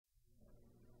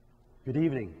Good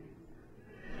evening.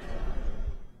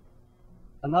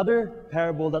 Another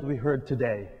parable that we heard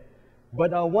today,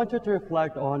 but I want you to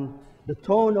reflect on the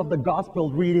tone of the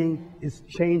gospel reading is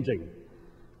changing.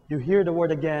 You hear the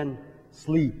word again,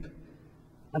 sleep,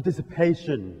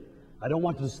 anticipation. I don't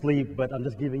want you to sleep, but I'm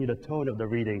just giving you the tone of the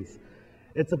readings.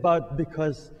 It's about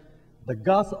because the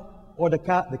gospel or the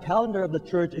calendar of the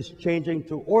church is changing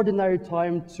to ordinary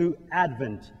time to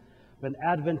Advent. When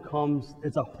Advent comes,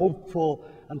 it's a hopeful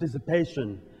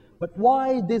anticipation. But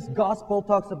why this gospel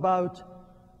talks about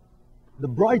the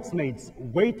bridesmaids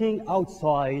waiting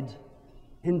outside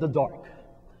in the dark?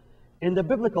 In the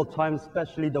biblical times,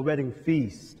 especially the wedding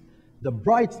feast, the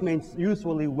bridesmaids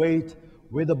usually wait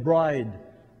with the bride,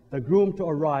 the groom to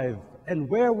arrive. And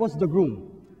where was the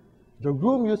groom? The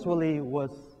groom usually was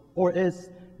or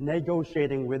is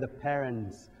negotiating with the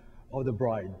parents of the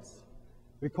brides.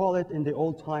 We call it in the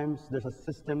old times, there's a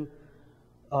system,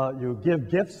 you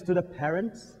give gifts to the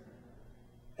parents.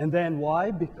 And then why?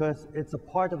 Because it's a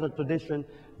part of the tradition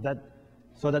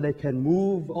so that they can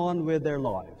move on with their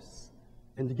lives.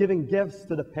 And giving gifts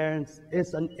to the parents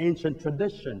is an ancient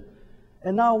tradition.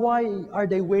 And now why are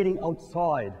they waiting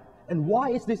outside? And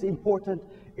why is this important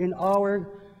in our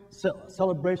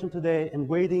celebration today and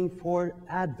waiting for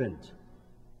Advent?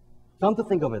 Come to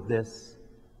think of it, this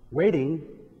waiting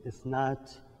is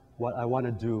not what I want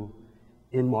to do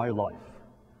in my life.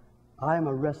 I am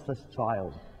a restless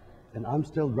child, and I'm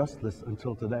still restless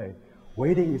until today.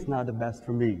 Waiting is not the best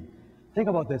for me. Think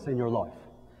about this in your life.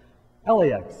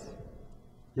 LAX,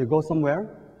 you go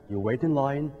somewhere, you wait in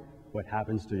line, what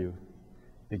happens to you?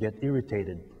 You get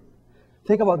irritated.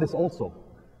 Think about this also.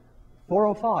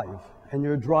 405, and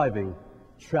you're driving,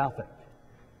 traffic.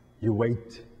 You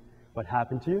wait. What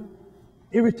happened to you?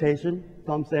 Irritation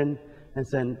comes in and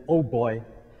saying, oh boy,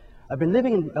 I've been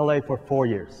living in LA for 4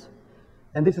 years.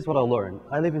 And this is what I learned.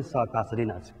 I live in South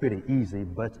Pasadena, it's pretty easy,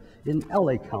 but in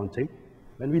LA County,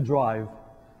 when we drive,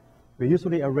 we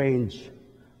usually arrange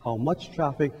how much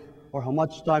traffic or how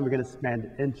much time we're going to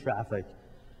spend in traffic.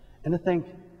 And I think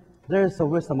there's a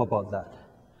wisdom about that.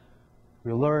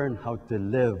 We learn how to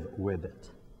live with it.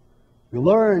 We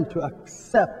learn to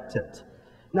accept it.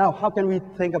 Now, how can we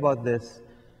think about this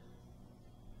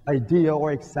idea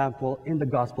or example in the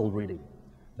gospel reading?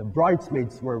 The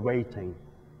bridesmaids were waiting.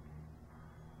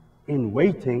 In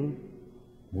waiting,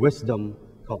 wisdom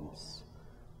comes.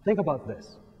 Think about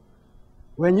this.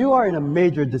 When you are in a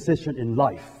major decision in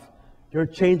life, you're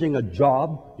changing a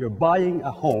job, you're buying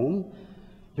a home,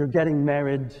 you're getting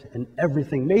married, and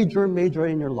everything major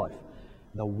in your life,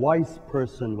 the wise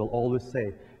person will always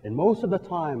say, and most of the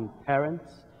time,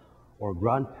 parents or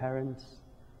grandparents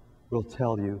will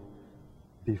tell you,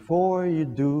 before you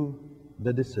do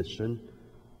the decision,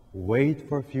 wait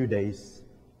for a few days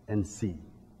and see.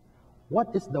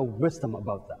 What is the wisdom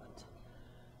about that?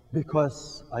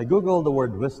 Because I Googled the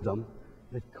word wisdom,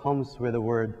 it comes with the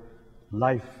word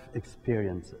life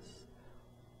experiences.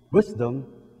 Wisdom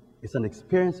is an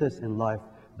experiences in life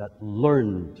that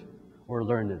learned or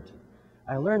learned.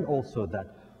 I learned also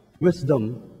that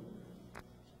wisdom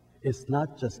is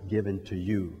not just given to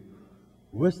you.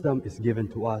 Wisdom is given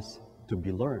to us to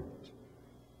be learned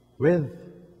with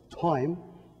time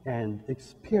and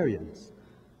experience.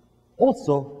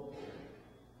 Also,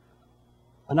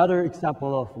 another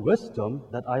example of wisdom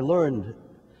that I learned,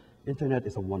 internet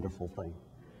is a wonderful thing.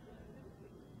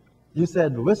 You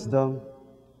said wisdom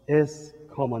is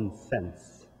common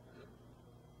sense.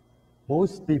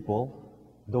 Most people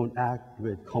don't act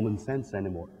with common sense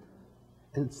anymore.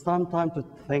 And it's some time to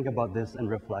think about this and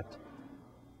reflect.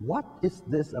 What is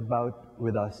this about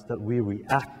with us that we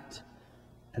react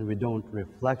and we don't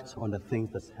reflect on the things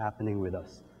that's happening with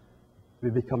us? We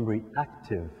become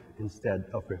reactive instead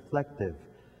of reflective.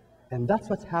 And that's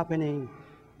what's happening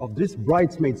of these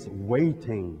bridesmaids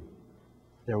waiting.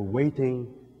 They're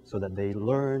waiting so that they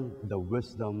learn the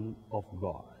wisdom of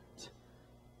God.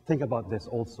 Think about this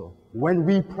also. When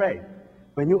we pray,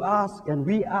 when you ask and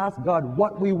we ask God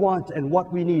what we want and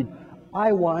what we need,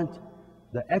 I want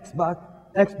the Xbox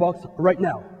right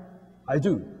now. I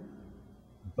do.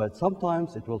 But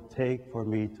sometimes it will take for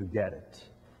me to get it.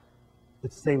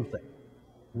 It's the same thing.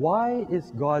 Why is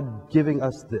God giving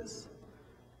us this?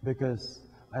 Because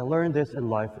I learned this in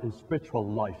life, in spiritual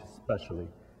life especially.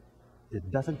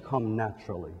 It doesn't come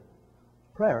naturally.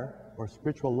 Prayer or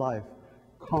spiritual life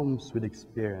comes with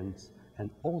experience, and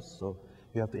also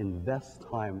you have to invest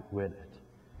time with it.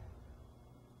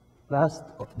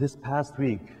 This past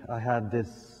week,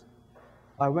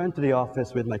 I went to the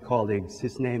office with my colleagues.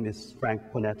 His name is Frank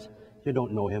Ponette. You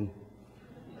don't know him.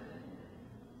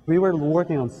 We were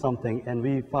working on something, and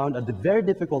we found a very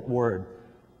difficult word.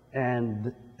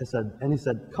 And he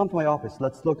said, come to my office,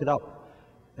 let's look it up.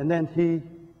 And then he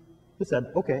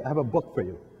said, okay, I have a book for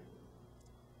you.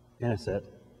 And I said,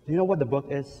 do you know what the book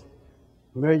is?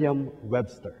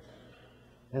 Merriam-Webster.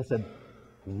 And I said,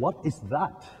 what is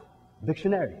that?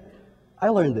 Dictionary. I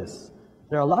learned this.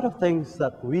 There are a lot of things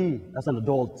that we, as an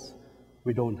adults,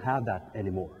 we don't have that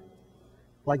anymore.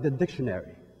 Like the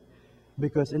dictionary.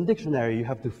 Because in dictionary, you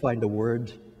have to find the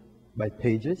word by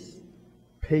pages,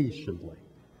 patiently.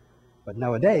 But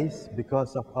nowadays,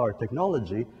 because of our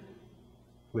technology,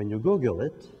 when you Google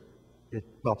it, it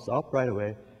pops up right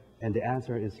away, and the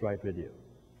answer is right with you.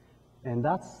 And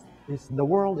the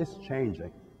world is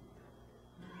changing.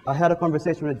 I had a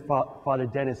conversation with Father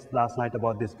Dennis last night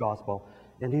about this gospel,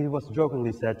 and he was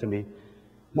jokingly said to me,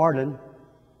 Marlon,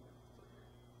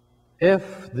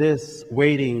 if this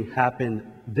waiting happened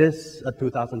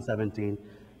 2017,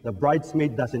 the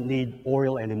bridesmaid doesn't need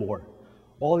oil anymore.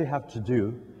 All you have to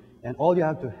do, and all you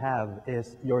have to have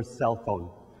is your cell phone.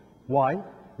 Why?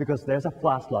 Because there's a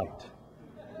flashlight.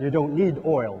 You don't need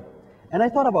oil. And I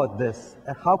thought about this,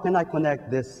 and how can I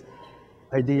connect this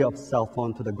idea of cell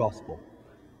phone to the gospel?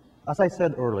 As I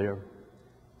said earlier,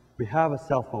 we have a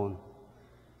cell phone.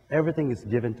 Everything is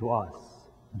given to us.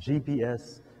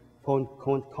 GPS, phone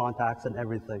contacts, and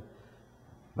everything.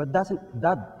 But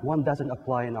that one doesn't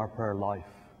apply in our prayer life.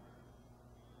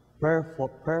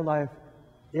 Prayer life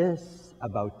is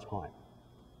about time.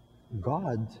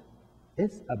 God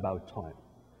is about time.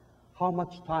 How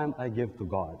much time I give to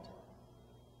God.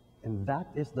 And that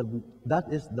is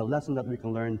the lesson that we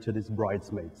can learn to these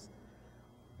bridesmaids.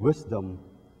 Wisdom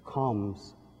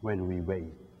comes when we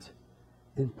wait.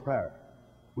 In prayer,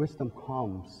 wisdom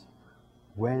comes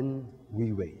when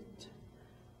we wait.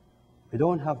 We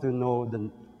don't have to know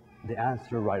the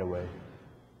answer right away,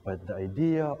 but the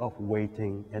idea of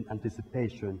waiting and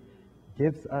anticipation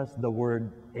gives us the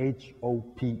word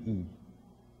H-O-P-E,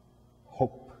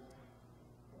 hope.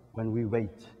 When we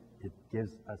wait, it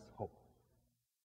gives us hope.